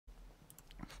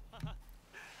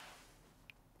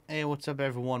Hey, what's up,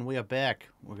 everyone? We are back.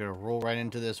 We're gonna roll right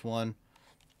into this one.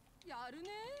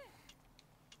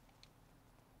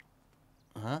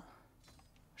 Huh?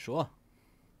 Sure.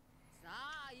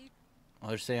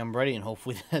 I'll just say I'm ready, and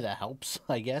hopefully that helps.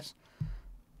 I guess.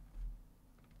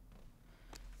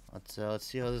 Let's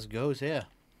see how this goes here.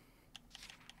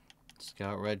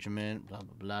 Scout Regiment, blah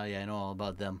blah blah. Yeah, I know all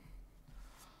about them.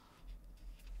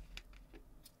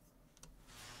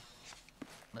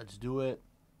 Let's do it.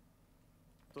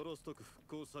 トロストク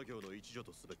復興作業の一助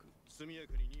とすべく速や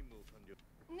かに任務を完了。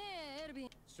ねえエルヴィン、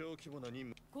小規模な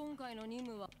任務。今回の任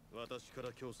務は私か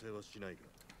ら強制はしないが、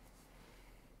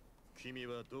君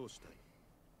はどうしたい？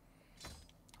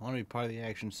 I want to be part of the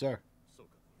action, sir. そう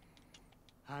か。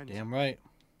Damn right.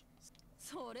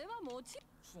 それはもちろん。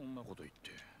そんなこと言っ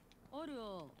て。おる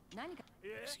よ。何か。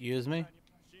Excuse me.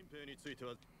 新兵について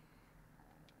は。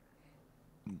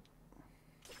今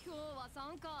日は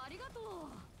参加ありがとう。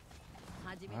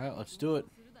 Alright, let's do it.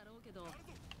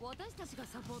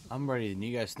 I'm ready, and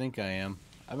you guys think I am.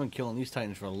 I've been killing these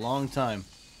titans for a long time.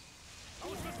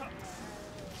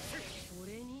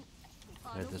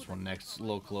 Got this one next, a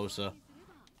little closer.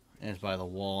 And it's by the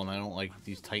wall, and I don't like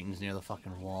these titans near the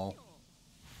fucking wall.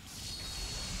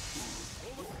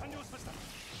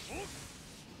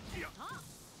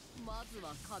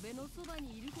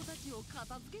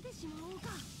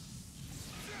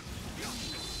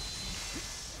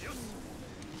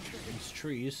 These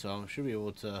trees, so I should be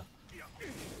able to.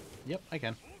 Yep, I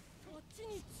can.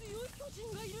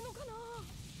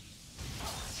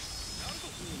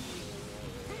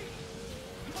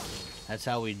 That's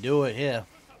how we do it here.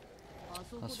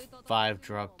 Let's 5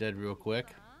 drop dead real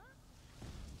quick.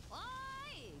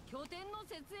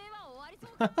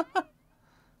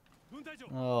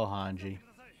 Oh, Hanji.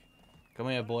 Come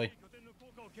here, boy.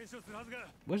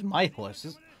 Where's my horse?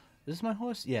 Is this my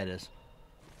horse? Yeah, it is.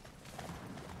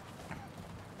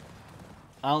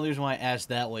 I don't know the reason why I asked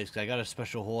that way is because I got a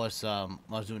special horse when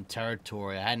I was doing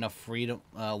territory. I had enough freedom,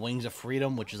 wings of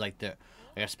freedom, which is like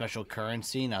a special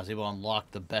currency, and I was able to unlock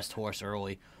the best horse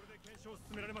early.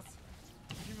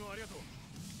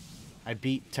 I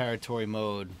beat territory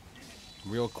mode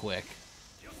real quick,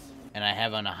 and I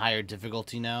have on a higher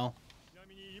difficulty now.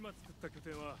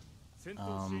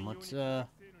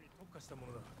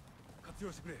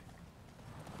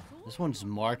 This one's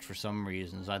marked for some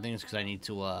reasons. I think it's because I need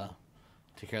to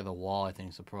take care of the wall. I think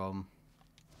is the problem.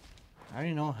 I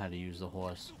already know how to use the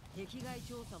horse.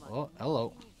 Oh,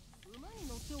 hello.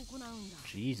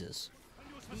 Jesus.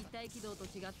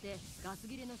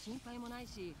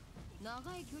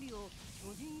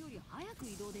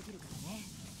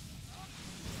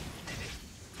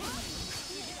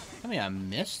 I mean, I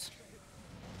missed.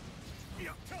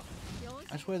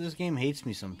 I swear this game hates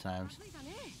me sometimes.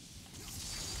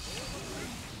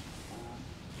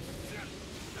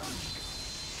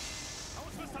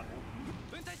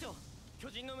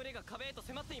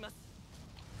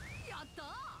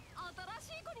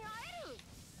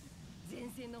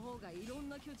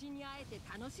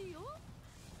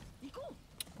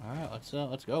 Alright,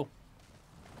 let's go.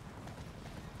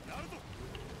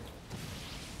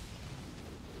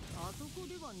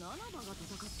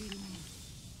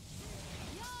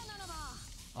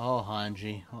 Oh,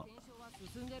 Hanji. Oh.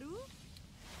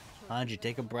 Hanji,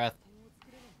 take a breath.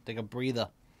 Take a breather.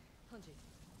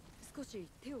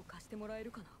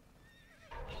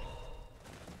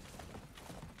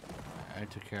 I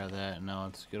took care of that. Now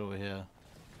let's get over here.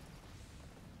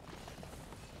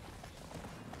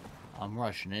 I'm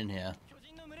rushing in here.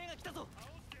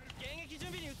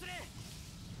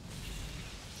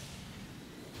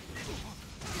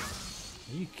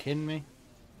 Are you kidding me?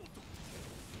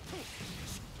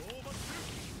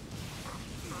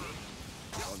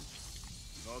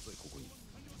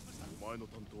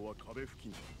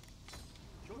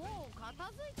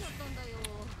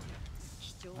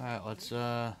 Alright, let's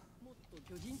Alright,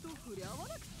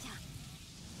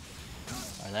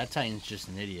 that Titan's just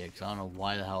an idiot, because I don't know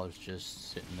why the hell it's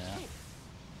just sitting there.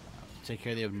 Take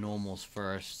care of the abnormals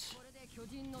first.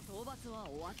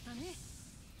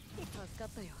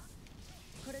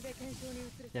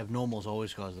 The abnormals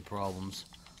always cause the problems,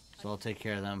 so I'll take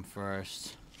care of them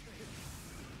first.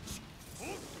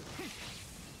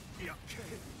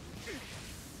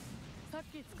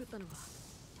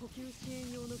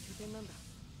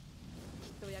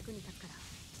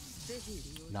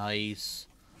 Nice.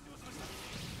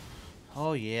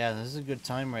 Oh yeah, this is a good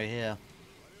time right here.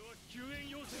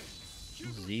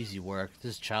 This is easy work.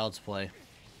 This is child's play.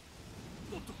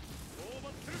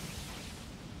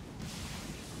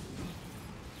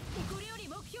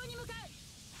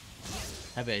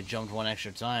 I bet I jumped one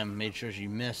extra time, made sure she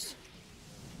missed.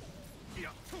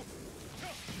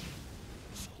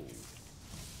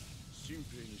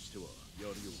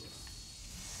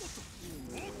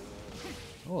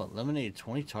 Oh, eliminated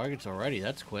 20 targets already.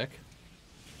 That's quick.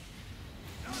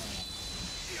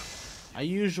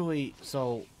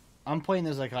 I'm playing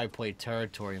this like I play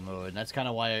territory mode, and that's kind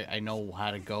of why I know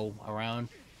how to go around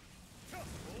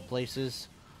places.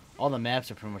 All the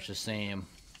maps are pretty much the same,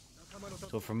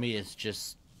 so for me it's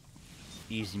just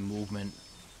easy movement.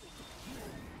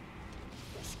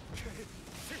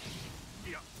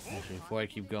 Actually, before I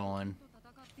keep going,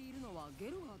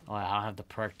 oh, I don't have the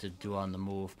perk to do on the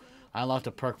move. I unlocked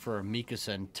the perk for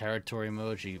Mikasa in territory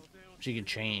mode. She can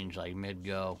change like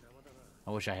mid-go.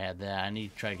 I wish I had that. I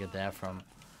need to try to get that from...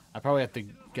 I probably have to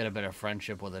get a better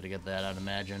friendship with her to get that, I'd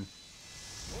imagine.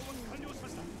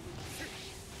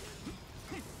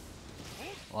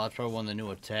 Well, that's probably one of the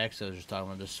new attacks I was just talking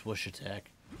about, the swoosh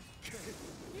attack.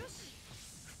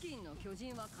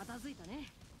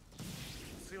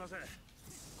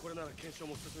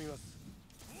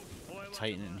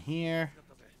 Titan in here.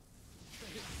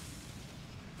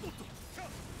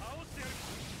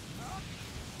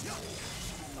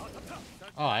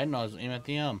 Oh, I didn't know I was aiming at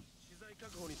the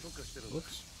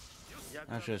Whoops.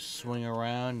 I should just swing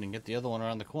around and get the other one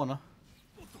around the corner.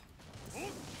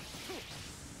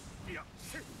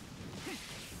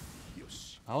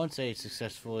 I wouldn't say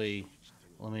successfully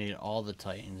eliminated all the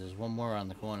Titans. There's one more around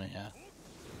the corner, yeah.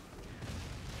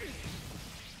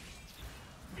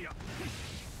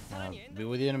 Be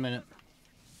with you in a minute.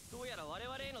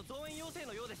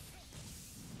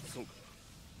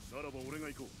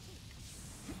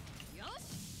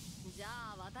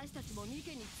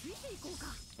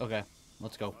 Okay,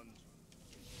 let's go.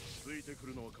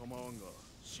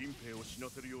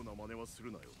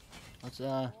 Let's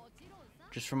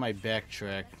just for my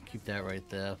backtrack, keep that right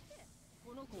there.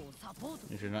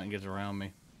 Make sure nothing gets around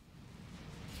me.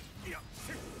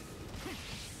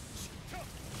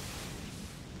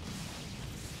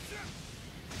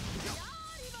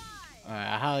 Alright,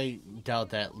 I highly doubt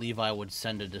that Levi would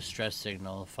send a distress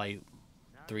signal to fight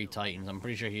 3 Titans. I'm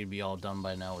pretty sure he'd be all done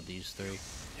by now with these 3.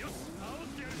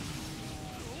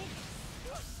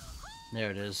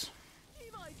 There it is.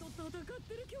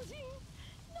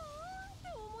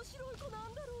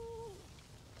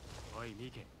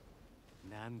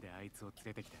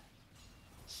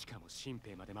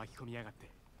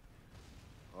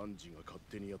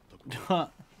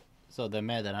 So they're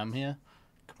mad that I'm here?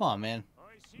 Come on, man.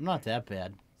 I'm not that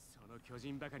bad.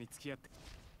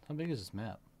 How big is this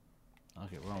map?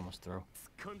 Okay, we're almost through.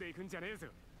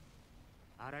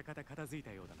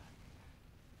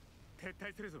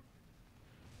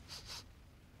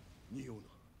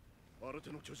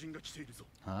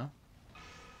 Huh?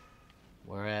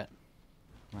 Where at?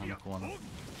 Around the corner.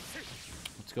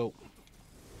 Let's go.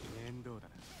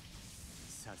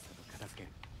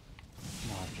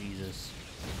 Oh, Jesus.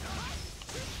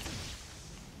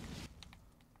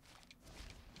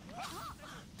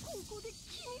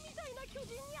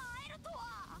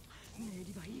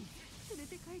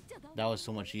 That was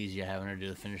so much easier having her do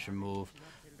the finisher move.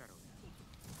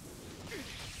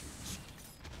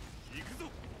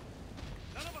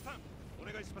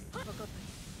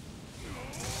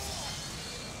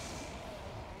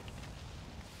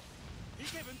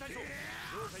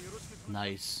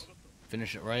 Nice.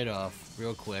 Finish it right off,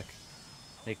 real quick.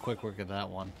 Take quick work of that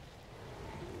one.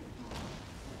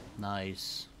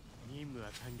 Nice.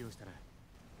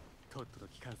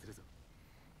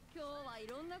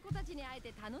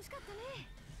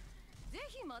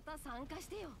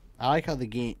 I like how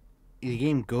the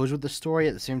game goes with the story.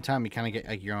 At the same time, you kind of get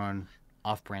like your own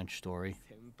off-branch story.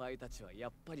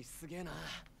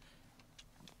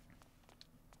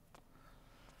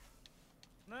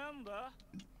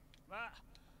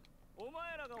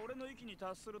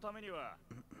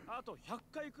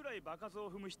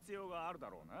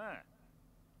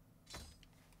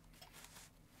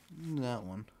 That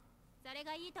one.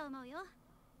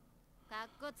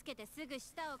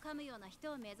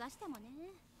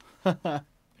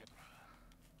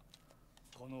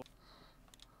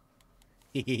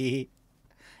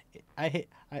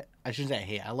 I shouldn't say I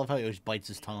hate. I love how he always bites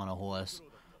his tongue on a horse.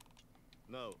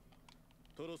 Now,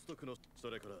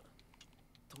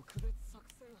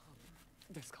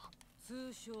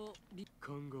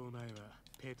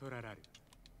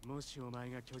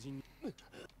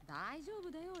 大丈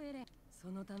夫だよエレン。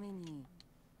そのために。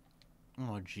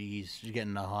Oh jeez, she's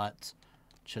getting the hots.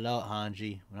 Chill out,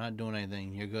 Hanji. We're not doing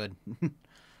anything. You're good.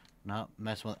 Not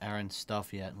messing with Aaron's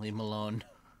stuff yet. Leave him alone.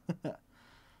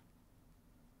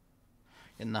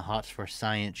 Getting the hots for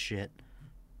science shit.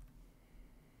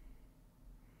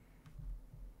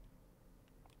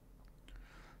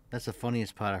 That's the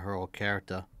funniest part of her whole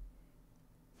character.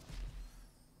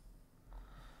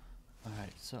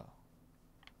 Alright, so.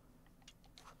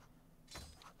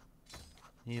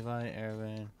 Levi,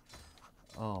 Erwin.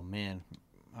 Oh, man.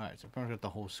 Alright, so pretty much got the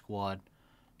whole squad.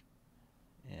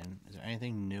 And is there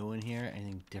anything new in here?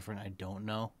 Anything different I don't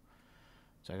know?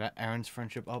 So I got Aaron's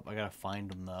friendship up. I gotta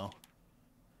find him, though.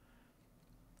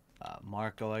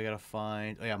 Marco I gotta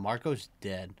find. Oh, yeah, Marco's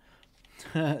dead.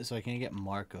 So I can't get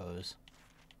Marco's.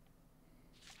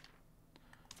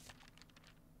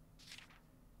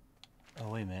 Oh,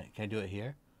 wait a minute. Can I do it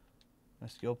here? My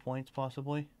skill points,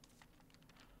 possibly?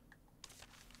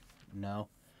 No.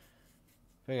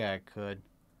 Figure I could.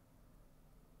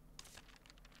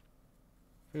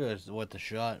 Figure it's worth the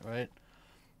shot, right?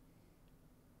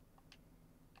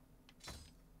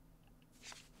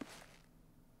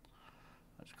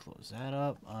 Let's close that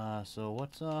up. So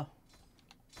what's, Alright,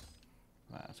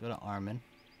 let's go to Armin.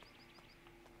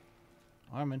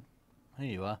 Armin,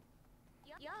 here you are.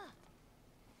 Yeah.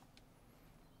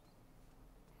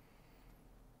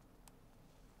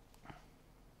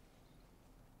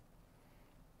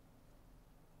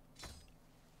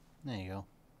 There you go.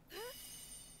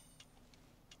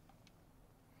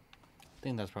 I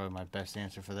think that's probably my best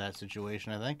answer for that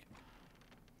situation, I think.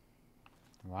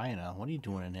 Rhino, what are you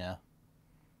doing in here?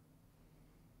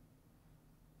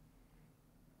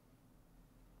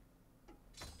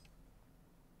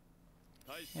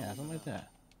 Yeah, something like that.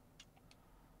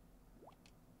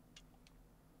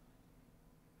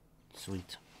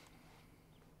 Sweet.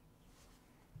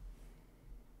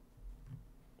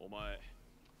 お前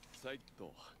サイ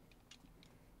ト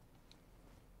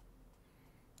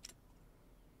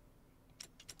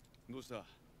どうした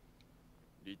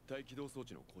立体起動装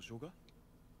置の故障が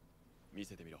見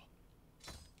せてみろ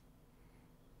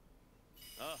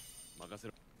ああ任せ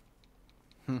ろ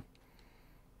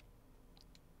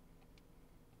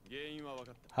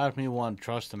How do me want to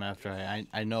trust him after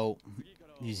I know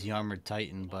he's the armored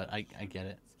titan, but I get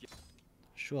it.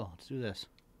 Sure, let's do this.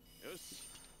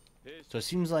 So it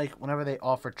seems like whenever they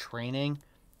offer training,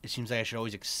 it seems like I should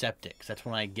always accept it, because that's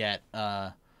when I get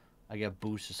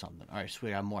boosts or something. Alright,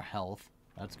 sweet, I have more health.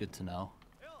 That's good to know.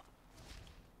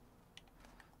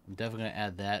 I'm definitely going to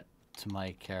add that to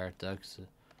my character, because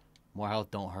more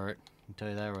health don't hurt. I can tell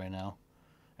you that right now.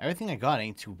 Everything I got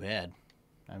ain't too bad.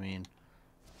 I mean,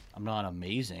 I'm not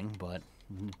amazing, but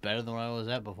better than what I was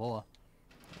at before.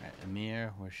 Alright,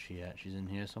 Amir, where's she at? She's in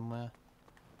here somewhere?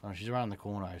 Oh, she's around the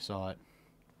corner, I saw it.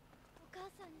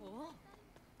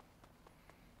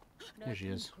 Here she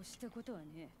is.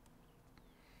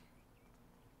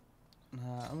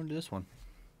 I'm gonna do this one.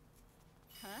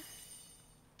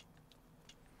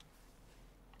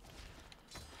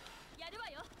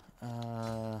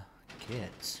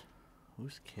 Kids.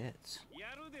 Who's kids?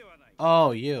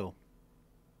 Oh, you.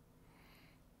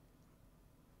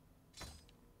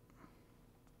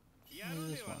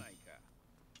 This one.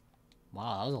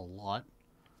 Wow, that was a lot.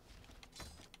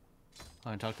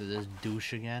 I'm gonna talk to this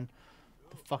douche again.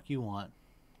 What the fuck you want?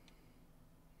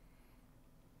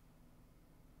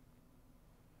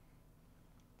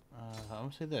 I'm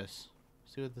gonna say this.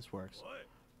 See what this works.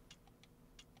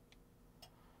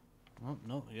 Oh,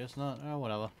 no, I guess not. Oh,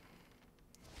 whatever.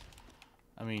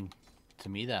 I mean, to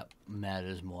me that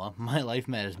matters more. My life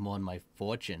matters more than my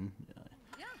fortune.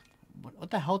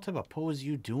 What the hell type of pose are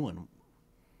you doing?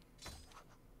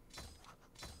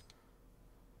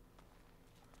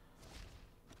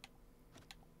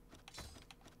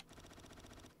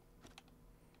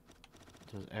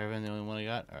 So is Erwin the only one I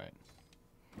got? Alright.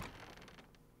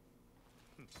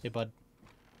 Hey, bud.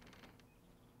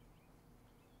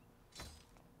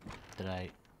 Did I...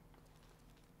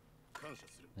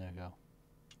 There we go.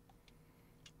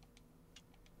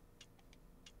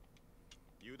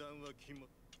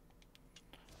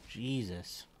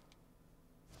 Jesus.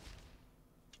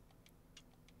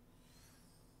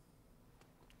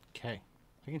 Okay.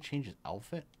 I can change his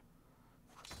outfit?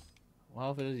 What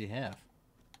outfit does he have?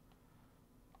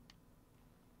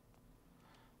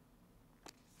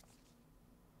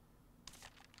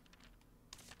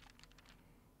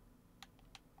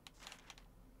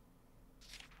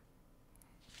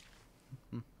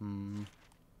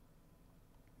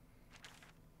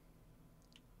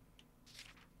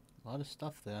 A lot of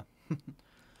stuff there.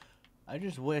 I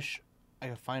just wish I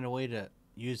could find a way to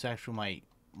use actually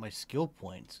my skill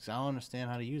points, because I don't understand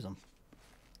how to use them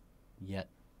yet.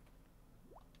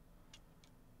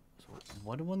 So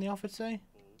what did one of the outfits say?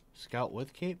 Scout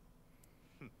with cape?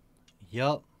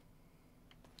 Yup.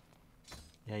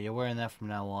 Yeah, you're wearing that from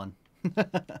now on.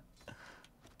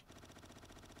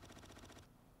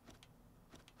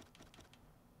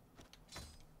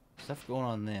 stuff going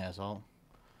on there, so I'll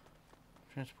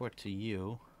transport to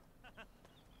you.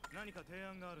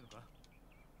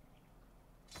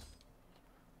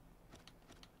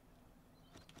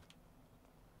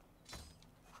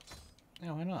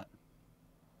 Yeah, why not?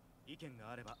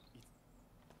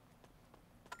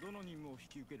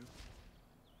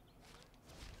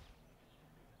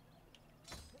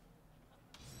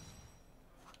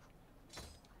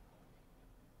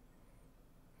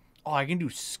 Oh, I can do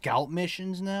scout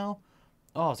missions now?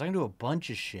 Oh, so I can do a bunch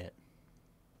of shit.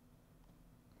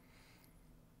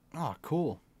 Oh,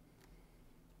 cool.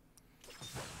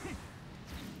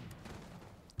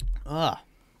 Ah.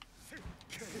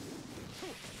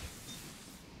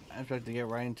 I expect to get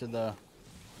right into the...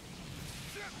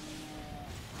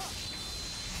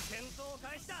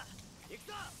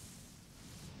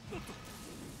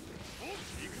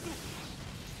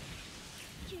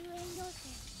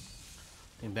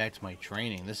 Getting back to my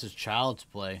training. This is child's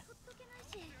play.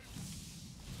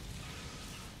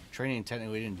 Training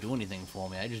technically didn't do anything for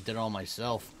me. I just did it all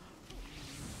myself.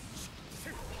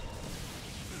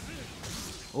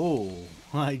 Oh,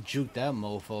 I juked that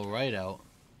mofo right out.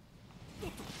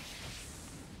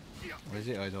 Where's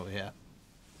he? Oh, he's over here.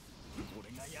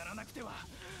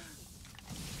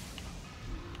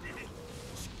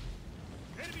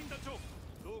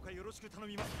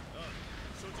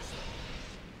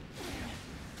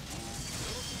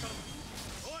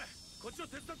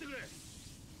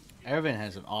 Ervin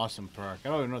has an awesome perk. I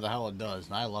don't even know what the hell it does,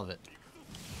 and I love it.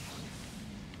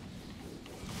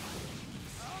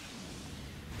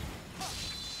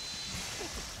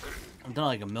 I've done it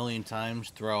like a million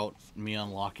times throughout me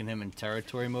unlocking him in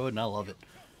territory mode, and I love it.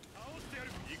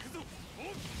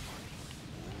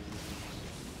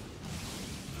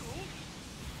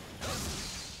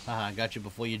 Haha, I got you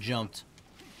before you jumped.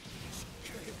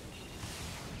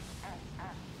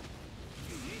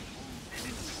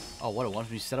 Oh, what, it wants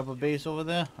me to set up a base over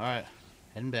there? Alright,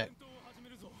 heading back.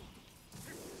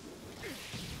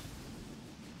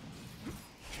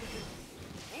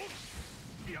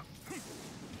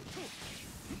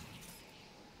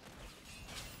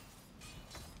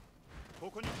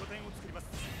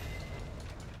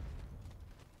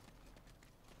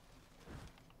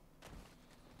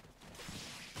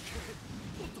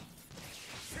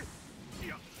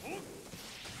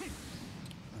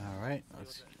 Alright,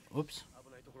 let's... Oops.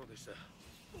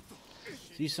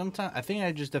 See, sometimes I think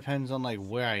it just depends on like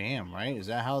where I am, right? Is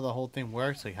that how the whole thing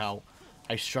works? Like how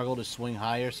I struggle to swing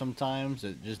higher sometimes?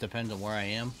 It just depends on where I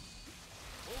am.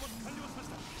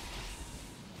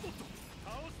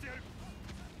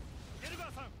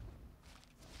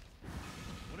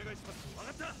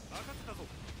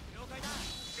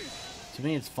 To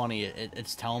me, it's funny.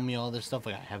 It's telling me all this stuff.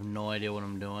 Like I have no idea what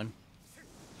I'm doing.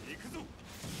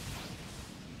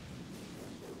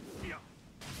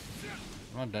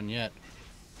 I'm not done yet.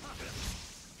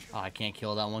 Oh, I can't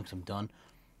kill that one because I'm done.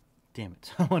 Damn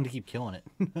it. I wanted to keep killing it.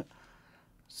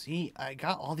 See, I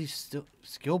got all these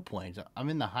skill points. I'm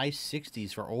in the high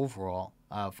 60s for overall.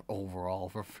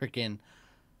 For freaking...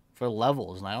 For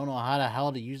levels. And I don't know how the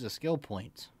hell to use the skill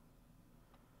points.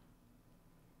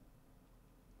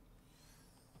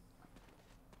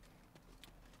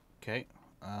 Okay.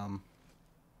 I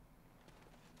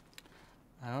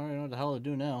don't really know what the hell to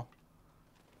do now.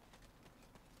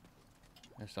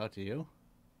 Let's talk to you.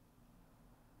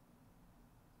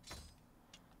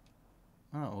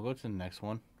 Oh, we'll go to the next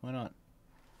one. Why not?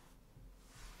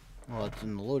 Well, it's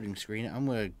in the loading screen. I'm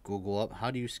going to Google up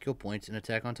how to use skill points in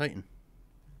Attack on Titan.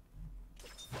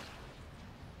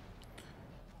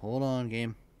 Hold on,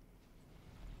 game.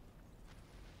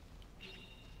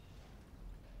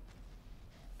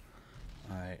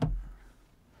 Alright.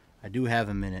 I do have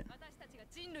a minute.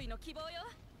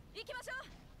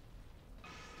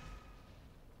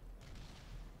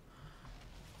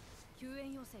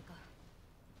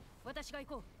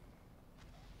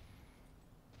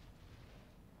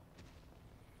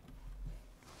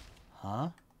 Huh?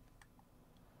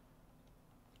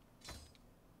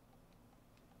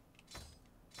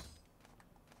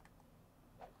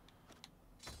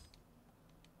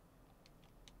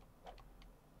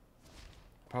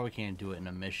 Probably can't do it in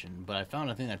a mission, but I found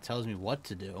a thing that tells me what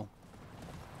to do.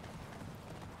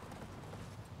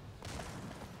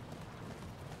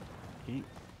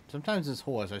 Sometimes this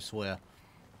horse, I swear.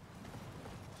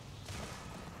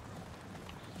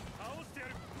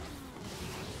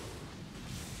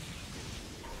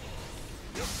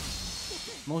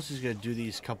 Mostly gonna do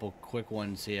these couple quick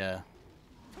ones here.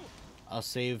 I'll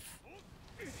save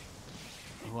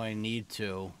who I need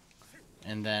to,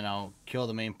 and then I'll kill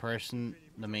the main person,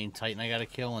 the main Titan I gotta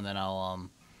kill, and then I'll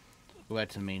Go back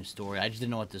to the main story. I just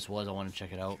didn't know what this was. I want to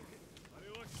check it out.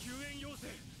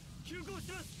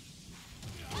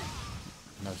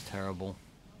 That was terrible.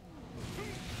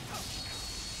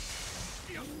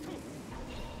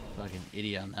 Fucking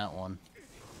idiot on that one.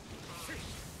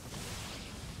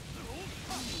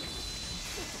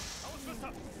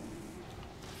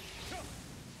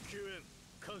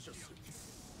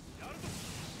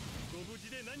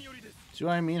 See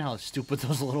what I mean? How stupid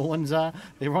those little ones are?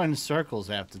 They run in circles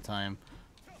half the time.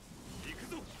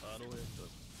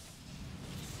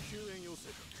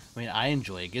 I mean, I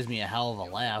enjoy it. It gives me a hell of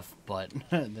a laugh, but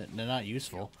they're not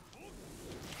useful.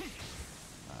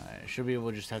 Alright, should be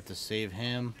able to just have to save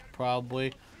him,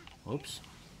 probably. Whoops.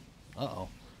 Uh-oh.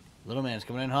 Little man's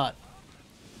coming in hot.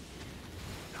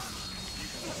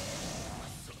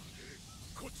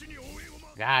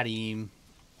 Got him.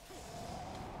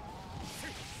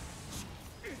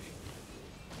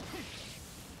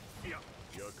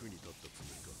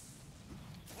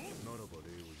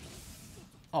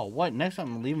 Oh, what? Next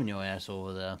time I'm leaving your ass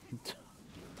over there.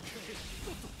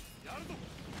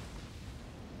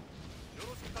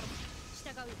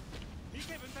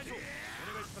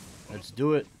 Let's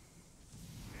do it.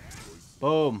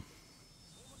 Boom.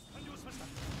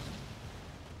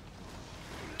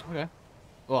 Okay.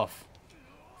 Off.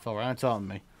 Fell right on top of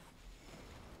me.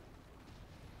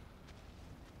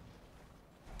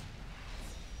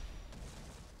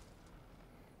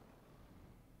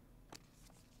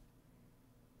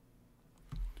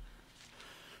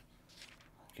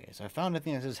 Okay, so I found a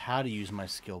thing that says how to use my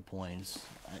skill points.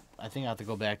 I think I have to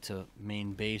go back to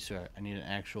main base, or I need an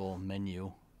actual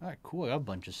menu. Alright, cool. I got a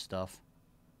bunch of stuff.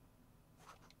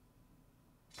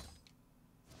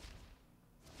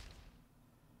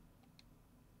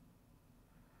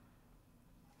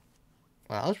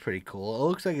 Wow, that was pretty cool. It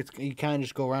looks like it's you kind of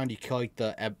just go around, you kill like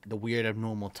the weird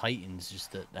abnormal titans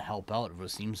just to help out. It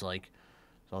seems like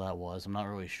that's all that was. I'm not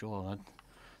really sure.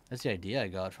 That's the idea I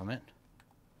got from it.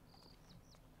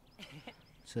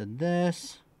 So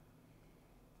this.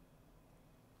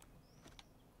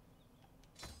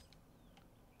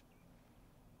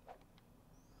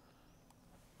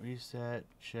 Reset,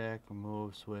 check,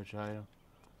 remove, switch item.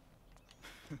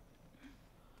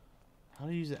 How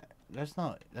do you use that? That's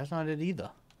not it either.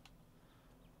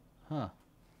 Huh.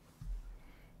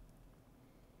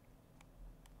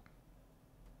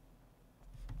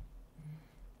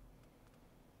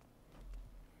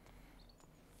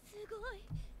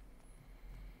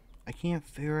 I can't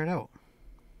figure it out.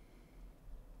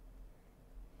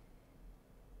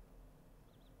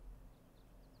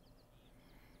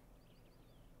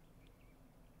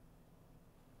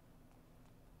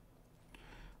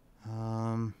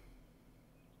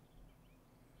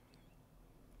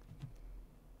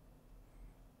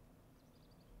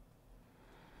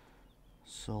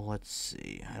 So let's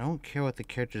see. I don't care what the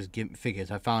characters give figures.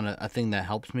 I found a thing that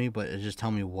helps me, but it just tell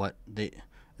me what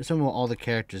just tell me what all the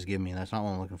characters give me. That's not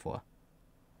what I'm looking for.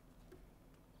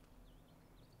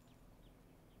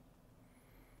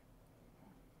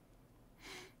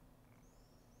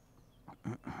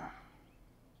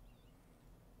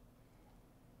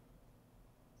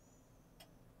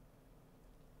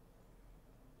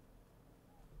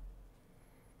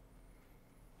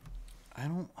 I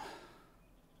don't.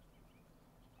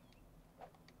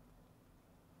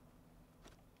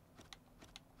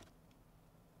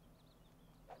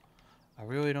 I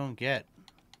really don't get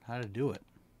how to do it.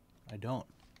 I don't.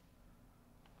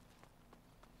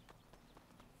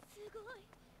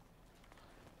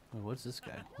 Wait, what's this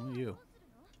guy? Who are you?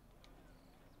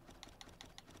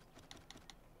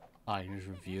 Oh, you can just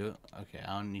review it? Okay,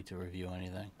 I don't need to review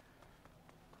anything.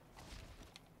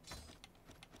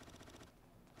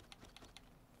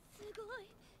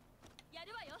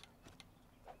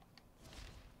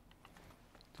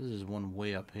 This is one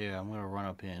way up here. I'm gonna run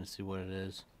up here and see what it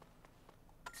is.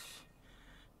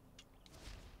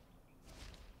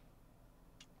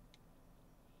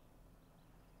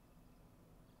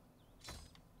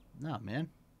 Nah, man.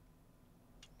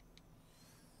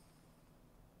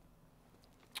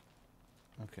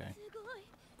 Okay.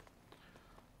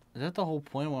 Is that the whole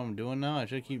point of what I'm doing now? I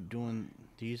should keep doing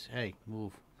these. Hey,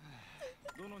 move.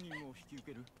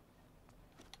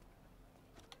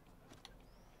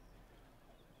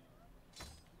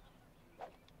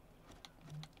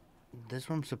 This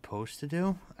what I'm supposed to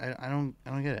do? I don't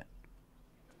get it.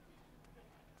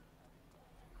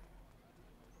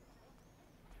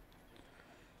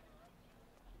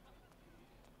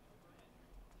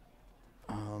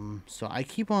 So I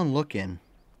keep on looking.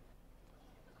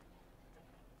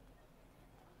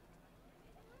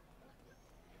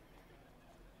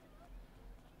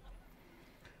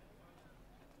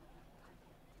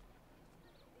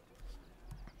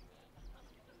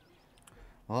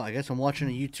 Well, I guess I'm watching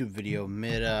a YouTube video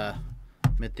mid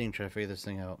thing trying to figure this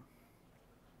thing out.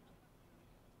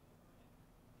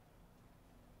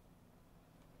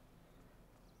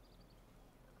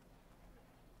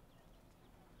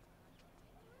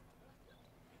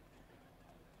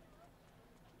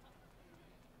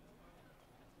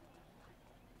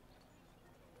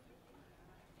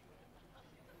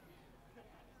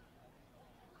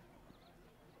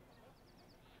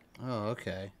 Oh,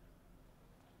 okay.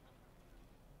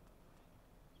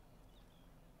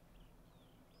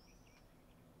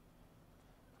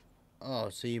 Oh,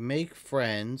 so you make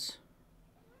friends.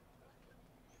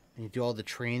 And you do all the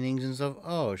trainings and stuff.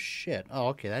 Oh, shit. Oh,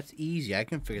 okay, that's easy. I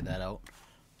can figure that out.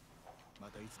 Oh,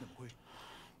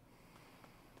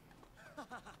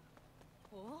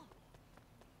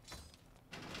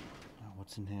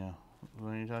 what's in here? What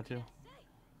are you talking to?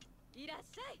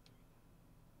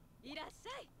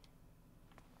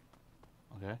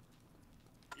 Okay.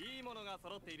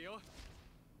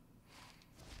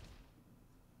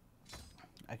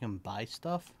 I can buy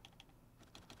stuff?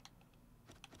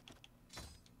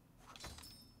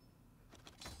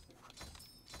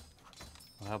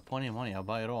 I have plenty of money. I'll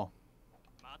buy it all.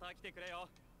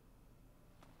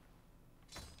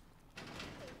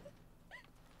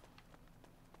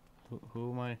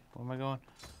 Who am I? Where am I going?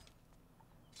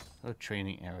 A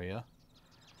training area.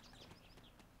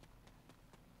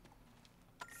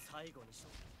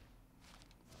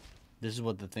 This is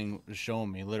what the thing was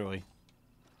showing me, literally.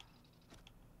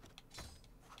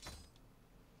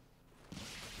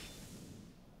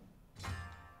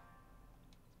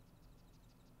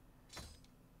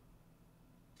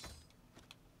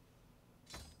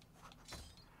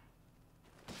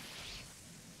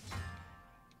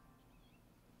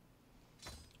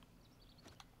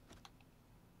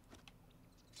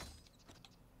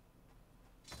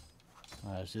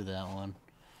 Alright, let's do that one.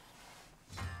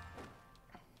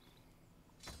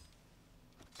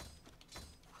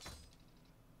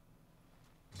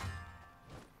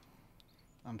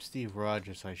 I'm Steve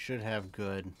Rogers, so I should have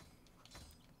good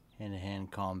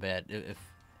hand-to-hand combat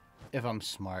if I'm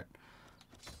smart.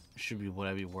 Should be what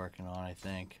I'd be working on, I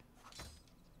think.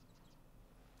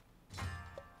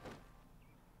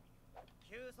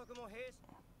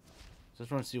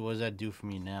 Just want to see what does that do for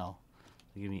me now.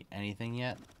 Does it give me anything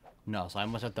yet? No, so I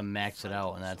must have to max it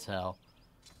out, and that's how.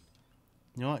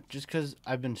 You know what? Just because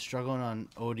I've been struggling on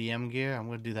ODM gear, I'm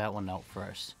going to do that one out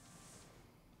first.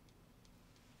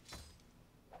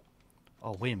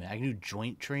 Oh, wait a minute. I can do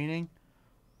joint training?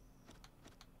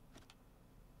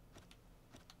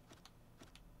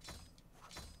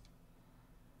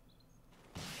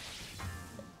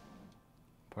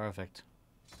 Perfect.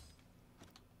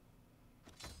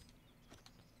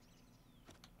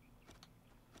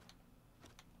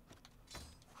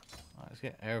 Let's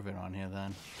get Ervin on here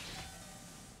then.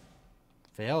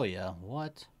 Failure?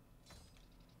 What?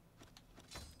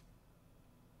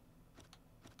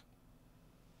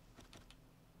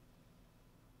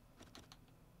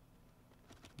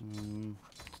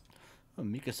 Oh,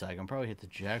 Mikasa, I can probably hit the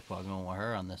jackpot going with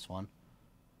her on this one.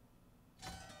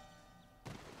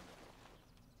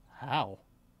 How?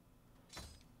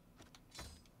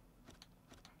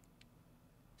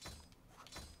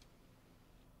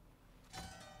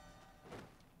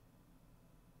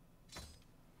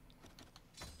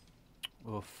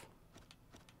 Oof.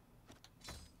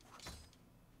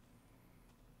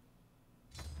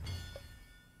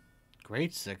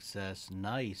 Great success.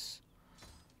 Nice.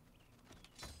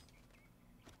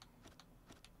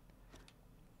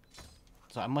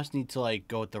 So I must need to, like,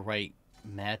 go with the right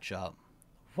matchup.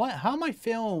 What? How am I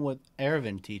failing with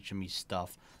Ervin teaching me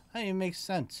stuff? That doesn't even make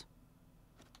sense.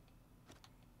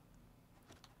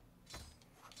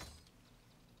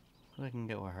 What I can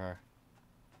get with her.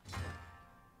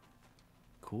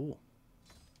 Cool.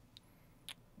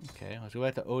 Okay, let's go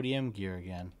back to ODM gear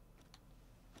again.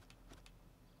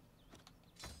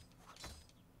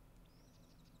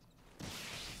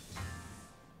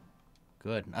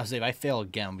 Good. I was like, if I fail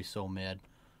again, I'll be so mad.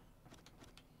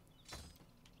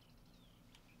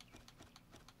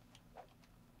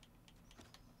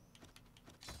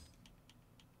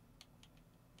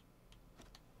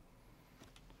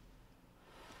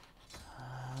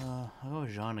 I'll go with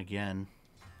Jean again.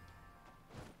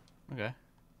 Okay.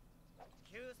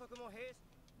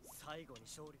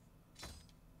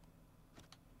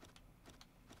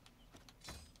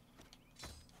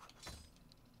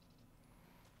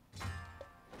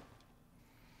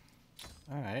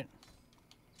 Alright.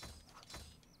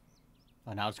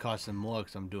 Oh, now it's costing more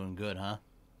because I'm doing good, huh?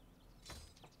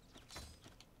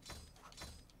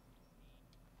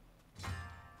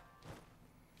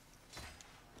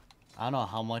 I don't know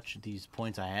how much of these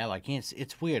points I have. I can't see.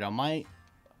 It's weird. On my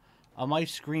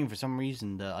screen, for some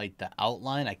reason, the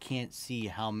outline, I can't see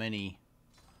how many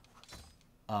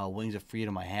Wings of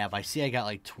Freedom I have. I see I got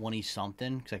like 20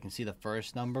 something because I can see the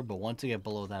first number, but once I get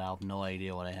below that, I have no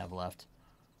idea what I have left.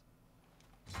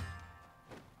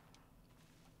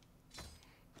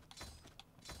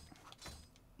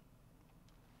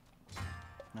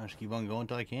 I'll just keep on going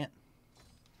until I can't.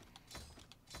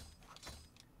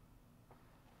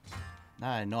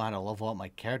 Now I know how to level up my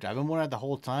character. I've been wondering that the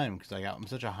whole time because I'm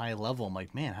such a high level. I'm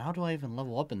like, man, how do I even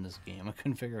level up in this game? I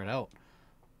couldn't figure it out.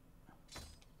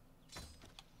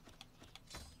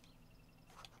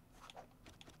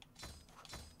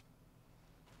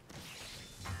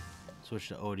 Switch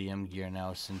to ODM gear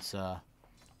now since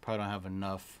probably don't have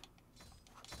enough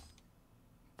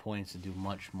points to do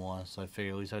much more. So I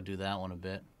figure at least I'll do that one a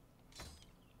bit.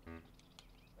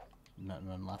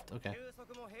 None left. Okay.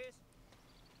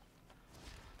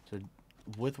 So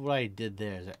with what I did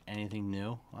there, is there anything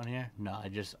new on here? No, I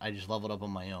just leveled up on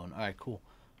my own. All right, cool.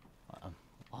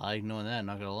 I ignore that.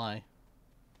 Not gonna lie.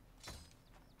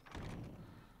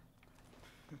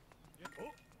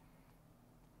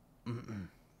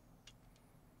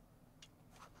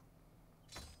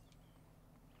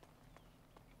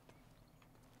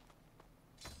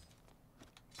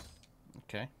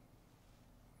 Okay.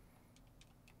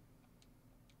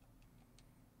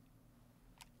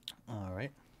 All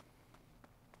right.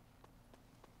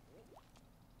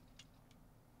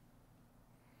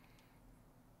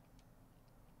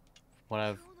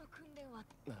 What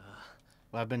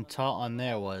I've been taught on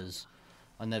there was,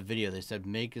 on that video, they said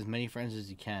make as many friends as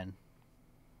you can.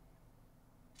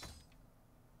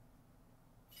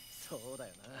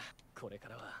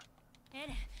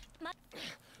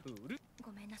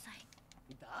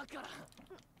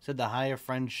 Said the higher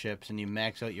friendships and you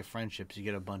max out your friendships, you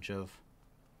get a bunch of.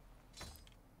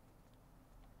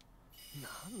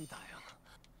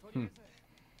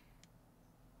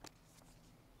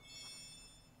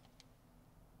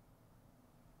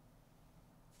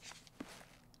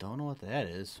 Don't know what that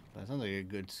is. That sounds like a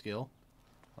good skill.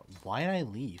 Why did I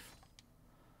leave?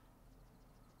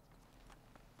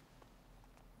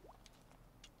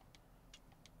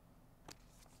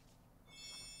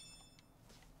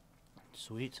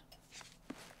 Sweet.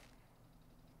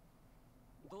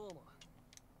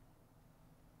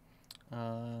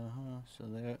 So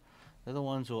they're the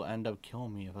ones who will end up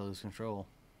killing me if I lose control.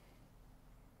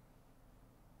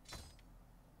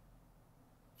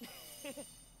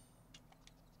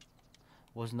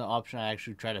 Wasn't the option I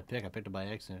actually tried to pick. I picked it by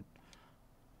accident.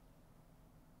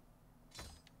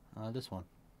 This one.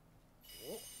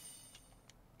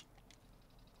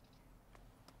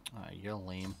 Alright, you're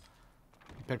lame.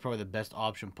 You picked probably the best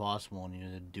option possible and you're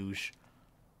a douche.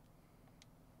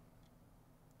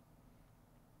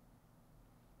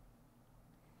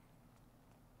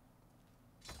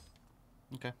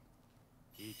 Okay.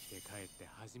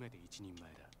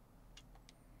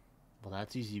 Well,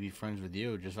 that's easy to be friends with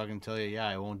you. Just fucking tell you, yeah,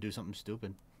 I won't do something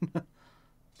stupid.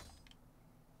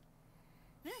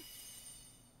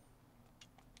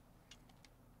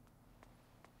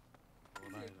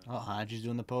 Oh, Haji's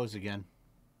doing the pose again.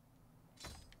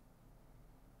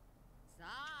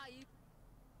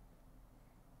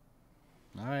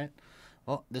 Alright.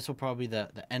 Well, this will probably be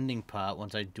the ending part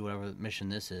once I do whatever mission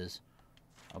this is.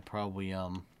 I'll probably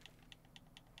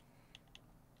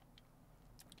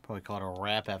call it a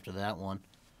wrap after that one.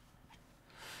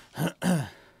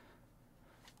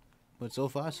 But so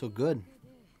far so good.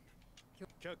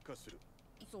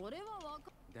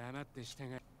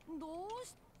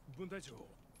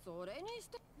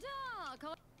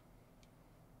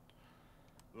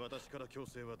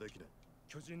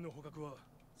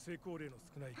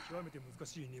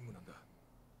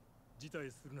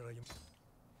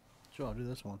 Sure, I'll do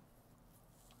this one.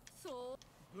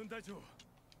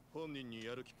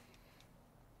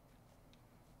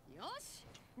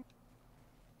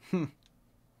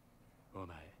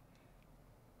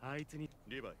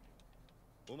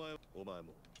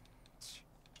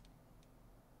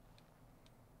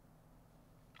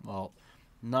 Well,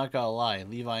 not gonna lie,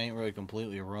 Levi ain't really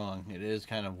completely wrong. It is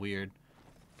kind of weird.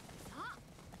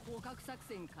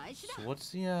 So what's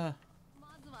the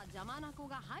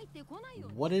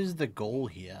what is the goal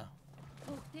here?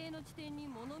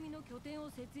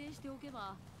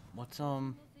 What's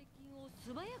Alright,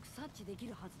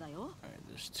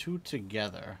 there's two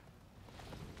together.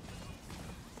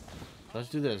 Let's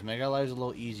do this. Make our lives a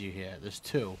little easier here. There's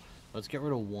two. Let's get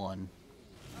rid of one.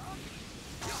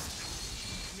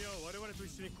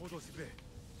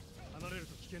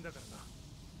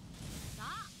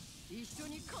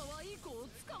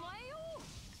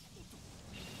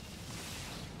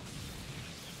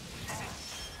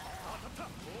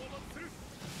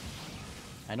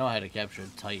 I know how to capture a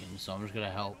Titan, so I'm just gonna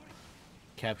help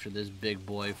capture this big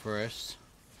boy first.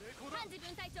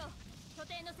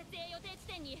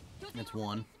 That's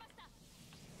one.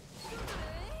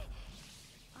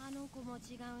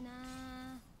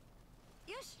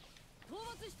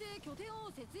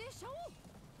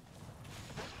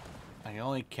 I can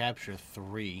only capture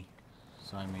 3,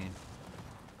 so I mean,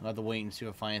 I'll have to wait and see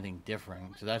if I find anything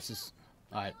different. So that's just...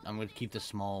 Alright, I'm gonna keep the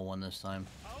small one this time.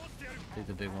 Take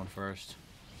the big one first.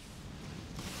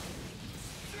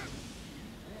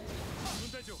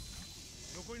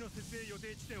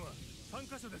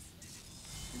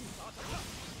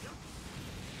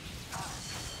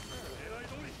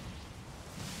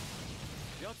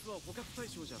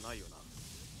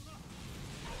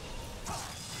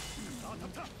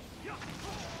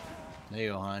 There you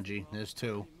go, Hanji. There's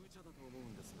 2.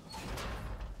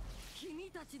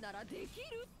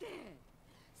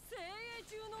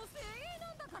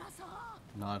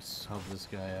 Let's help this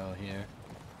guy out here.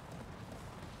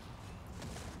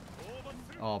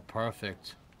 Oh,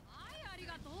 perfect.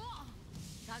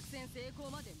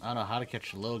 I don't know how to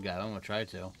catch the little guy. I'm gonna try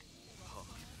to.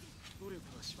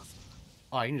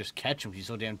 Oh, I can just catch him. He's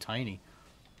so damn tiny.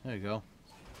 There you go.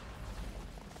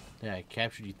 Yeah, I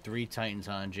captured you 3 Titans,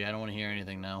 Hanji. I don't want to hear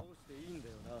anything now.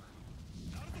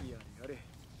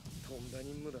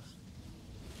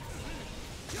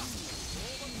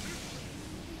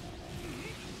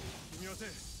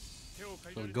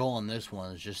 So the goal on this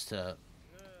one is just to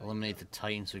eliminate the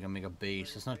Titan so we can make a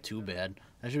base. It's not too bad.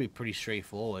 That should be pretty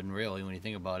straightforward, really, when you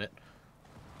think about it.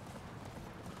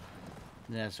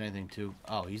 That's anything too.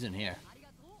 Oh, he's in here.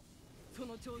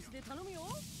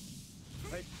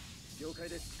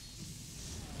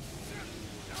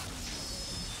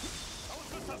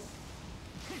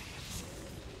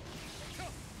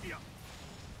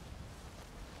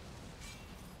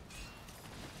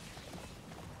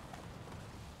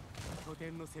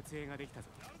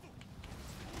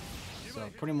 So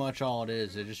pretty much all it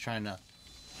is, they're just trying to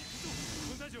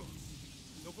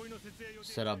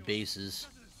set up bases.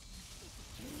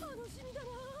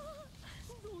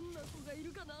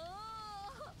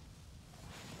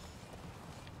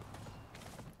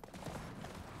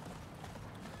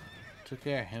 Took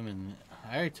care of him in...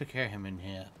 I already took care of him in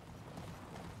here.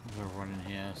 I'm gonna run in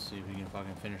here, see if we can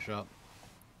fucking finish up.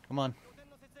 Come on.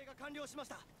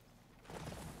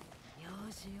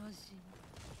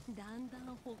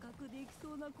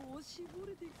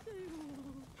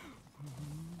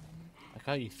 I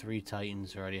caught you 3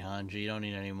 Titans already, Hanji. You don't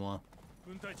need any more.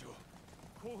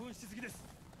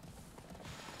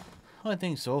 Only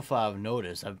thing so far I've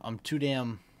noticed, I'm too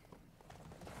damn...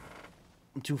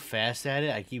 I'm too fast at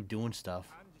it. I keep doing stuff.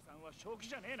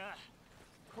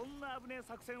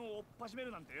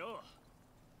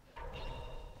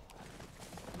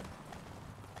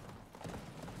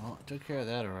 Oh, I took care of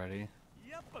that already.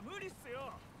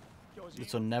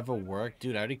 This will never work.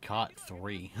 Dude, I already caught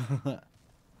 3.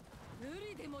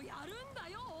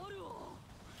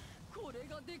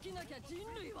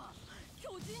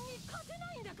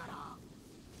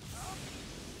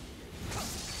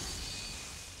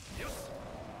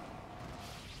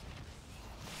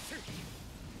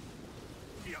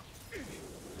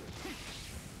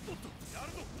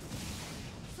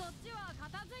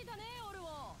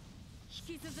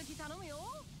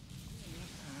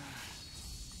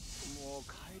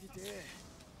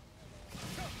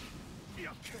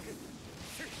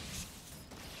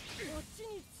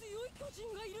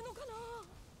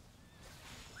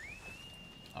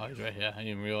 Oh, he's right here. I didn't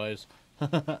even realize.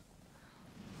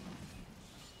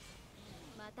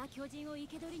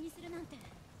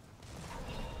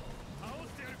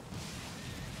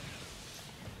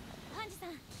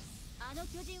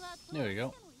 There we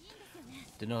go.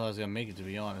 Didn't know I was gonna make it, to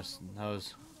be honest. That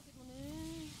was...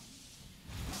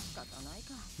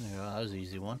 There you go. That was an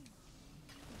easy one.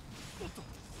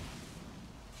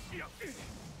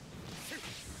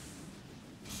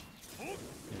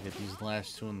 Get these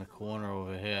last 2 in the corner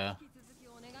over here.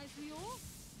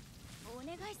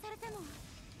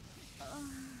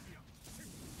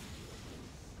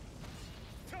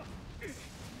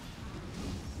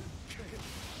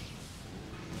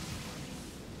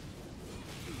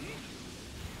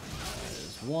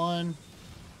 There's 1.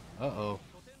 Uh-oh.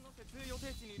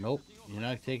 Nope. You're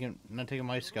not taking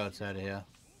my scouts out of here.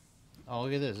 Oh,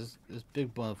 look at this. This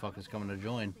big motherfucker's coming to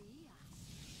join.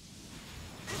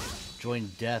 Join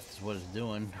death is what it's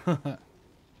doing.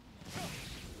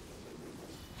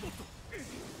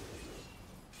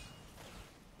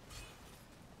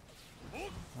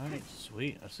 Alright,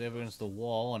 sweet. I'll save against the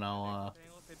wall and I'll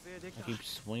keep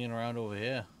swinging around over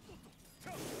here.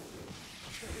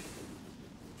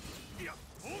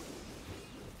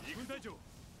 軍隊長、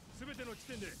すべての地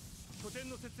点で拠点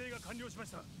の設営が完了しま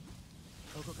した。こ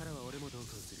こからは俺も同行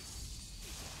する。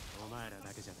お前ら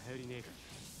だけじゃ頼りねえから。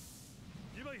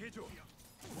リヴァイ兵長、心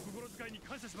遣いに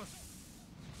感謝します。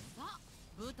さあ、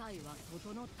部隊は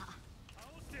整った。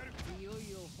いよ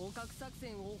いよ捕獲作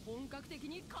戦を本格的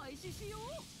に開始しよう。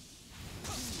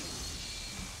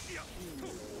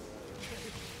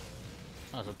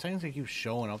Oh, so technically keeps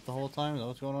showing up the whole time? Is that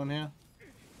what's going on here?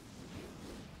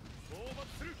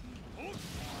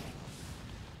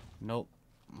 Nope.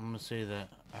 I'm gonna say that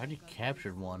I already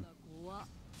captured one.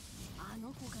 あ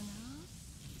の子かな。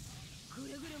く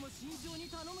れぐれも慎重に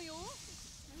頼むよ。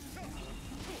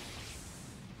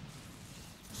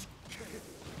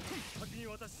先に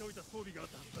渡しておいた装備があっ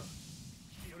たはずだ。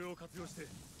それを活用して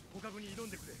捕獲に挑ん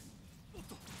でくれ。おっ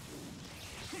と。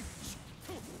失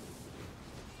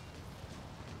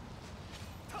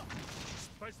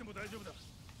敗しても大丈夫だ。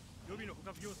予備の捕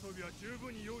獲用装備は十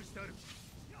分に用意してある。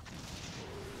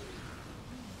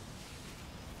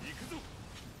行くぞ。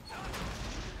や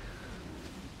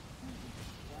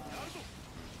るぞ。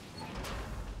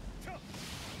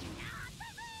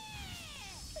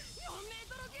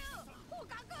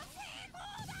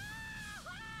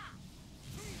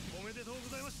おめでとうご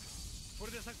ざいます。こ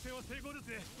れで作戦は成功です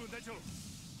ね、分隊長。さ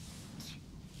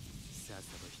っ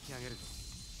さと引き上げるぞ。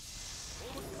放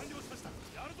牧完了しました。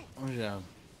やるぞ。Oh yeah.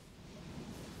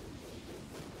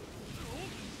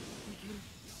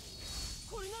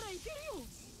 これならいけるよ。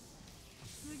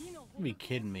 You be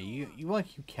kidding me. You want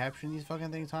to keep capturing these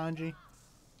fucking things, Hanji?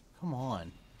 Come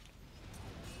on.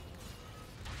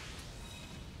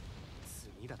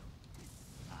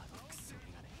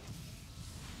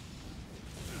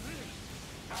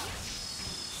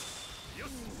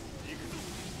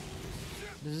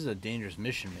 This is a dangerous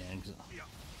mission, man.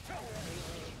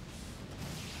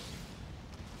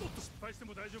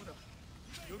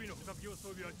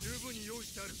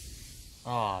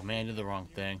 Oh man, I did the wrong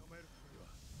thing.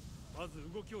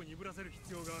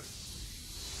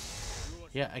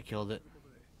 Yeah, I killed it.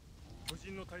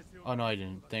 Oh no, I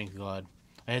didn't. Thank God.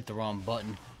 I hit the wrong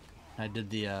button. I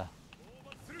did the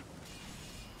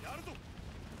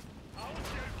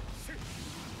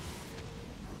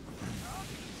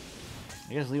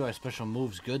I guess Levi's special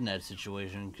move's good in that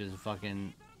situation, because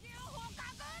fucking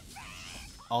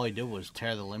all he did was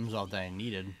tear the limbs off that I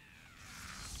needed.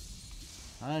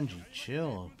 Hanji,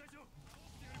 chill.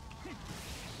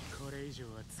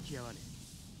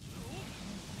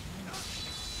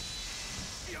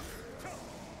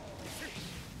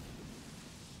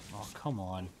 Oh, come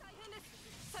on.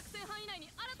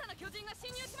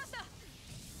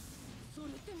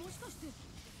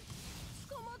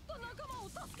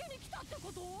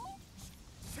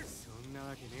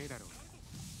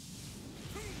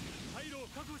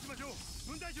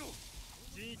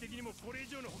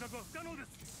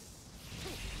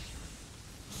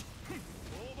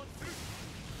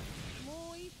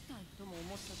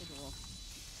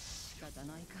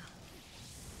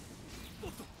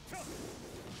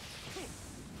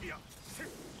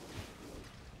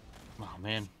 Oh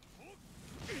man.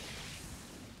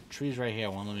 Tree's right here.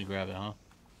 Won't let me grab it, huh?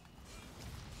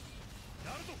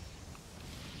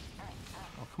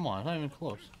 Oh, come on. It's not even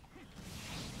close.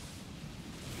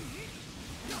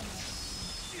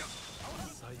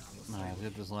 Alright, let's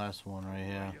get this last one right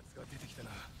here.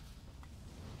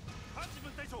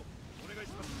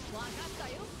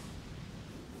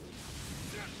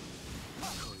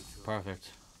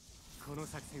 Perfect.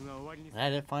 Is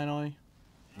that it finally?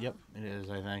 Yep, it is,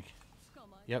 I think.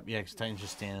 Yep, yeah, because Titan's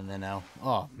just standing there now.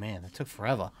 Oh, man, that took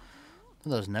forever. I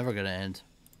thought that was never going to end.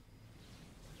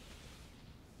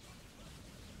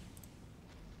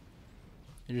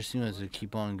 It just seems to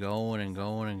keep on going and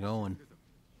going and going.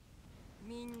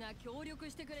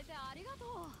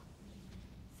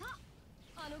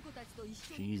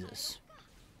 Jesus.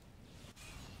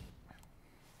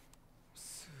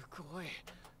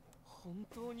 本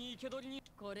当に生け捕りに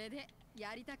これで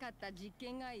やりたかった実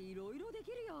験がいろいろで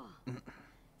きるよ。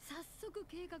早速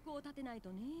計画を立てないと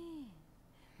ね。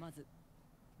まず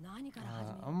何から始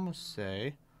める？ I'm gonna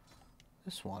say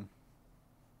this one.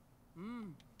 う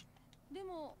ん。で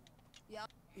もや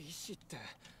石って。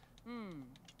うん。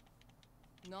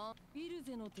なビル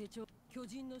ゼの手帳巨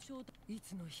人の正体い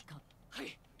つの日か。は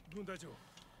い、分隊長。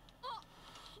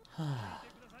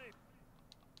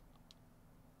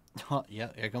Oh,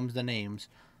 yeah, here comes the names.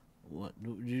 What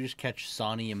did you just catch?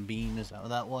 Sonny and Bean? Is that what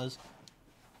that was?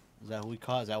 Is that who we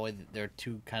caught? Is that why there are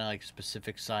two kind of like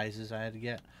specific sizes I had to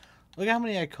get? Look at how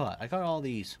many I caught. I caught all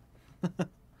these.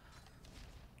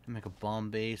 Make a bomb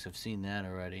base. I've seen that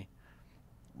already.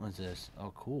 What's this?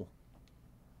 Oh, cool.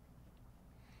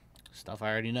 Stuff I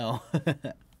already know.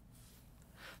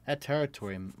 That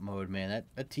territory mode, man,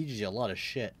 that teaches you a lot of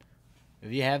shit.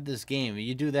 If you have this game, if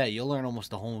you do that, you'll learn almost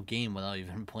the whole game without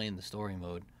even playing the story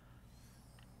mode.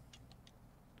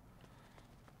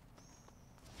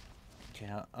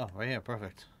 Okay, oh, right here,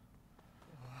 perfect.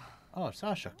 Oh,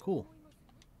 Sasha, cool.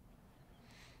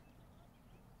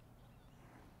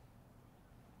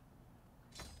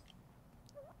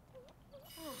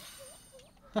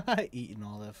 Eating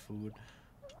all that food.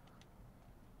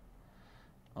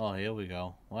 Oh, here we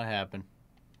go. What happened?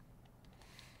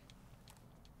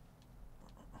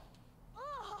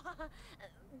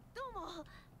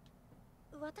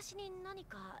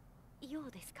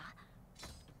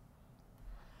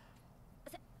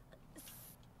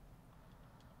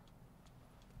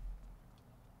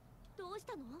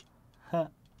 Huh.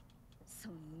 そ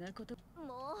んなこと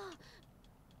もう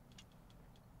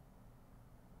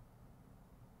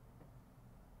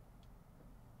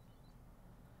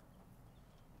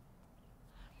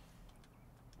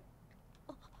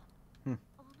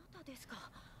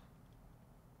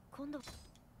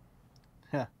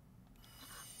Huh.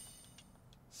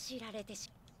 知られてし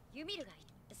ユミルが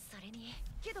それに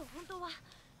けど本当は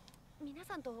皆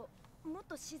さんともっ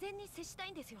と自然に接した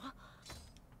いんですよ。あ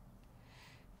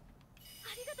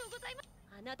りがとうございます。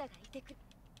あなたがいてくれ。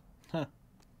Huh.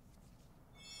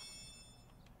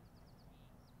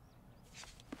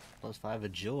 +5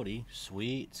 agility,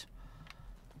 sweet.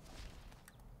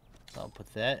 I'll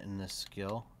put that in this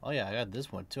skill. Oh yeah, I got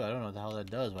this one too. I don't know what the hell that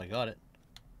does, but I got it.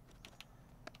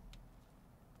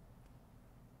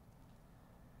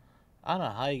 I don't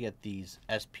know how you get these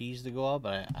SPs to go up,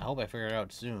 but I hope I figure it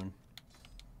out soon.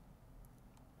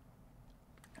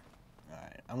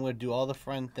 Alright, I'm going to do all the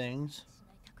friend things.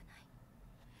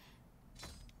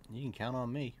 You can count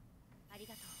on me.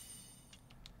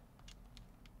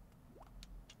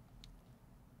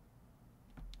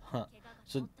 Huh.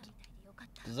 So,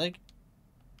 does like...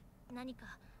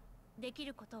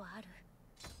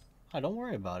 Oh, don't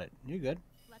worry about it. You're good.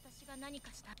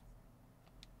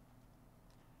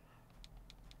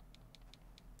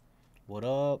 What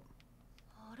up?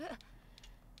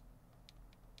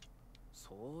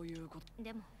 そういうこと。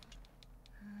でも、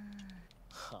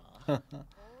はあ、こ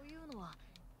ういうのは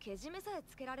けじめさえ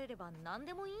つけられれば何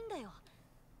でもいいんだよ。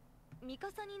ミ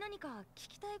カサに何か聞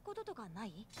きたいこととかな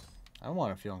い？ I don't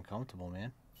want to feel uncomfortable,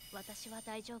 man. 私は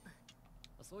大丈夫。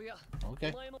そういや。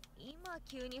Okay. 今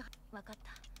急に分かっ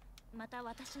た。また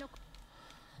私の。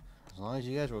As long as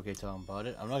you guys are okay talking about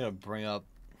it, I'm not gonna bring up,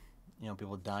 you know,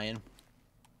 people dying.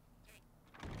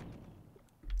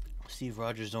 Steve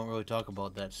Rogers don't really talk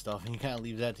about that stuff, and he kind of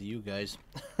leaves that to you guys.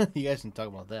 You guys can talk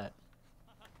about that.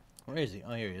 Where is he?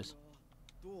 Oh, here he is.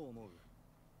 I'm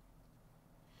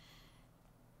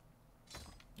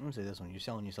gonna say this one. You're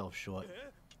selling yourself short.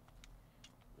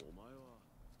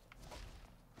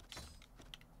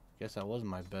 Guess that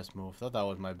wasn't my best move. Thought that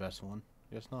was my best one.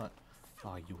 Guess not.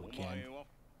 Oh, you again.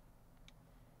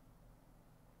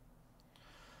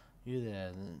 You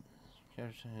there.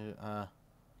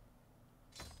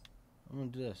 I'm gonna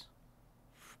do this.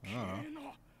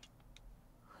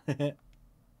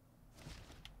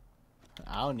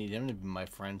 I don't need him to be my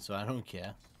friend, so I don't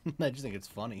care. I just think it's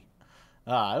funny.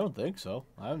 I don't think so.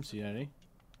 I haven't seen any.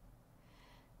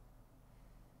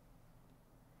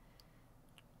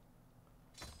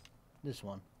 This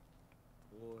one.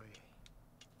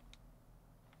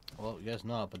 Well, guess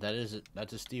not, but that is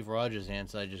that's a Steve Rogers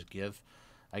answer I just give.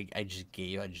 I just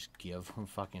give. I'm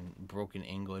fucking broken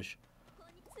English.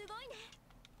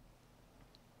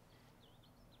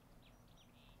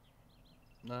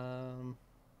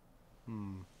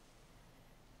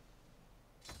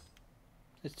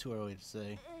 It's too early to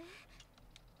say.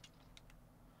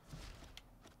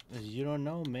 You don't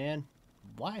know, man.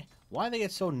 Why they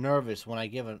get so nervous when I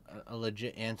give a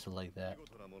legit answer like that?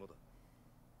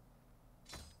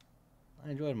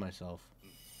 I enjoyed myself.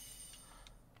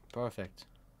 Perfect.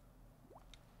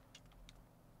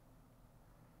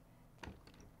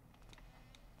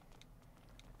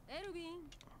 Elvin.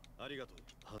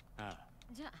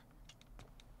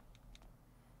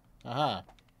 Aha.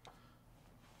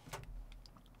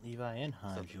 Levi and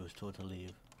Hanji was told to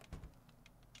leave.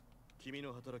 君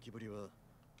の働きぶりは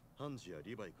ハンジや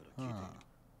リヴァイから聞いている。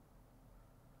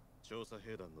調査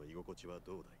兵団の居心地は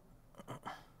どうだい？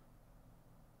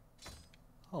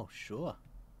 Oh, sure.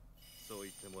 そう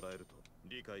言ってもらえると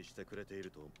理解してくれてい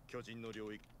ると巨人の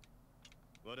領域。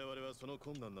我々はその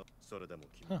困難なそれでも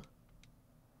君 Huh. は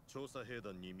調査兵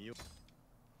団に身を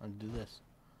I'll do this.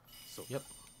 そう Yep.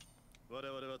 我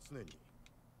々は常に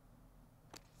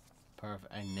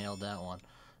Perfect. I nailed that one.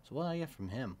 So what did I get from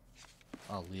him?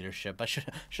 Oh, leadership. I should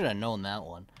have known that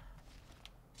one.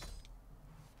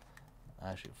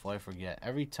 Actually, before I forget,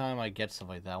 every time I get stuff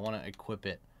like that, I want to equip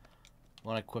it. I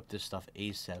want to equip this stuff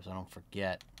ASAP so I don't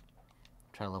forget.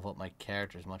 Try to level up my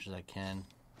character as much as I can.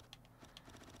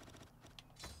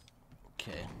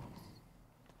 Okay.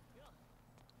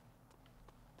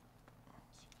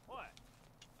 おい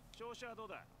調子はどう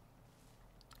だ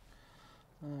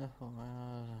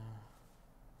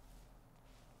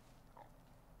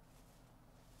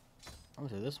I'm gonna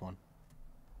say this one.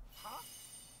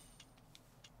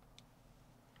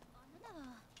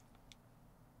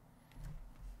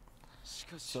 し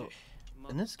かし So,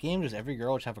 in this game, does every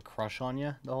girl just have a crush on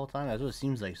you the whole time? That's what it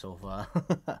seems like so far.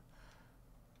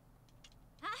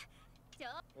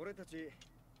 俺たち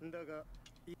だが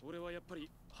俺はやっぱり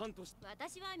半年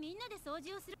私はみんなで掃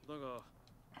除をする。だが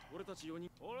俺たち4人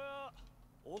俺は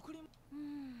送り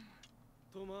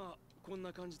とまあこん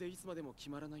な感じでいつまでも決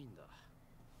まらないんだ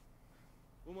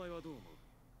お前はどう思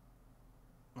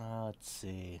う Let's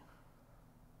see.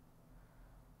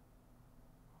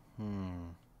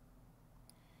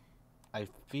 I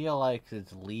feel like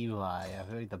it's Levi. I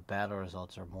feel like the battle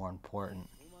results are more important.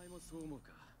 お前もそう思う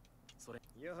かそれ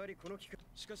やはりこの機会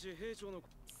しかし兵長の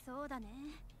そうだね。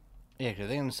 Yeah, because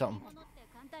I think there's something. ものって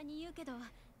簡単に言うけど、考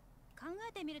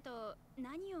えてみると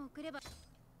何を送れば。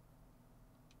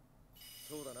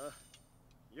そうだな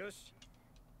よし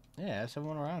Yeah, ask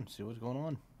everyone around, see what's going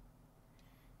on.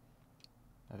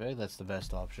 I feel like that's the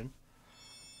best option.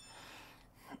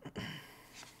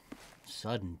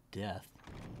 Sudden death.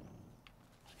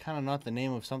 It's kind of not the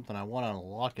name of something I want to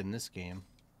unlock in this game.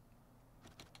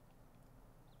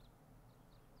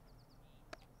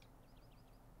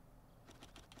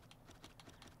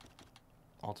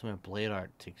 Ultimate Blade Art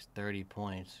takes 30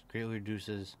 points. Greatly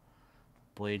reduces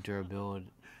blade durability.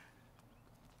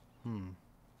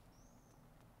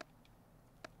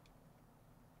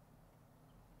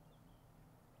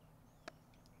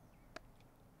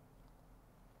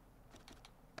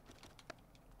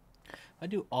 I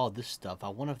do all this stuff. I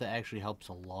wonder if that actually helps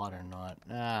a lot or not.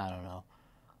 I don't know.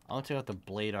 I'll take out the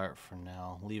blade art for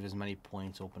now. Leave as many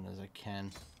points open as I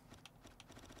can.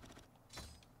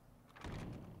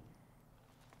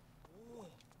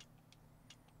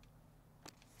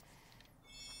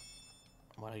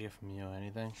 What do I get from you?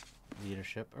 Anything?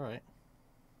 Leadership. Alright.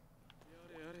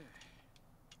 やれやれ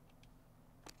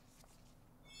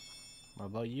What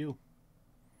about you?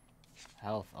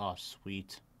 Health. Oh,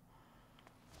 sweet.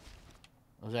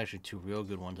 Those are actually two real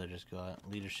good ones I just got.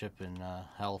 Leadership and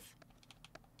health.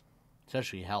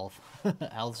 Especially health.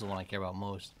 Health's the one I care about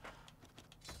most.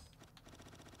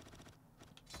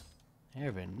 Hey,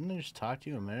 Evan, didn't I just talk to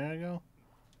you a minute ago?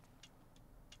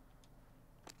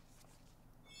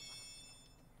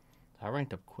 I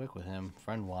ranked up quick with him,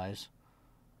 friend-wise.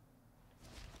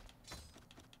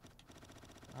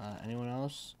 Anyone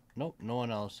else? Nope, no one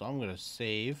else. So I'm gonna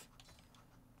save.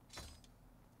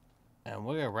 And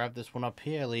we're gonna wrap this one up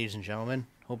here, ladies and gentlemen.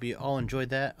 Hope you all enjoyed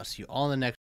that. I'll see you all in the next